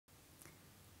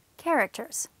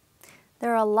Characters.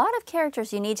 There are a lot of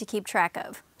characters you need to keep track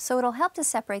of, so it'll help to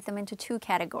separate them into two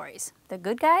categories, the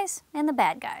good guys and the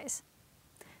bad guys.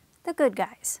 The good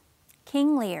guys.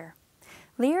 King Lear.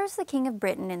 Lear is the king of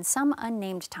Britain in some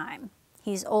unnamed time.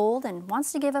 He's old and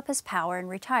wants to give up his power and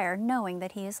retire knowing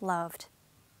that he is loved.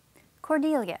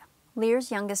 Cordelia, Lear's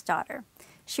youngest daughter.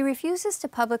 She refuses to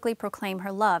publicly proclaim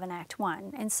her love in Act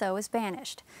 1 and so is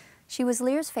banished. She was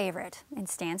Lear's favorite and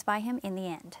stands by him in the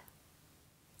end.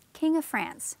 King of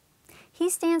France. He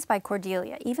stands by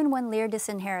Cordelia even when Lear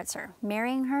disinherits her,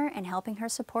 marrying her and helping her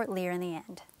support Lear in the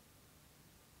end.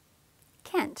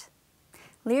 Kent.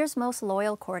 Lear's most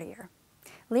loyal courtier.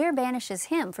 Lear banishes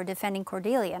him for defending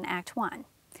Cordelia in Act 1.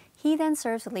 He then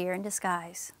serves Lear in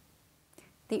disguise.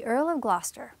 The Earl of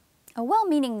Gloucester. A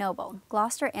well-meaning noble,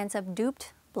 Gloucester ends up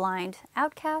duped, blind,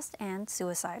 outcast, and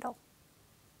suicidal.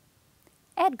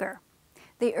 Edgar.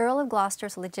 The Earl of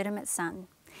Gloucester's legitimate son.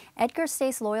 Edgar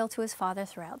stays loyal to his father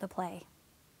throughout the play.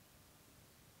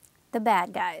 The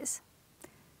bad guys.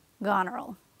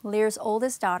 Goneril, Lear's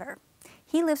oldest daughter.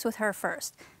 He lives with her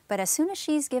first, but as soon as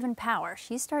she's given power,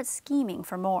 she starts scheming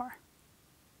for more.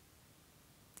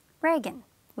 Regan,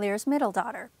 Lear's middle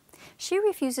daughter. She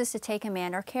refuses to take him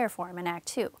in or care for him in Act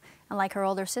 2, and like her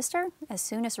older sister, as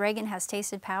soon as Regan has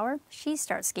tasted power, she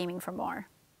starts scheming for more.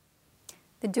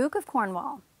 The Duke of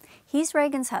Cornwall. He's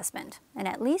Regan's husband, and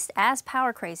at least as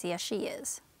power-crazy as she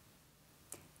is.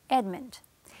 Edmund.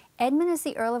 Edmund is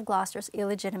the Earl of Gloucester's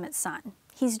illegitimate son.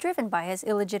 He's driven by his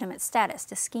illegitimate status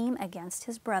to scheme against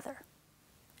his brother.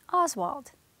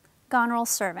 Oswald. Goneril's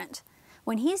servant.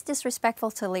 When he's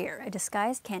disrespectful to Lear, a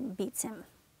disguised Kent beats him.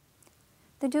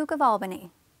 The Duke of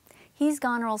Albany. He's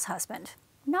Goneril's husband.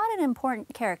 Not an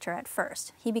important character at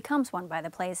first. He becomes one by the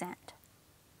play's end.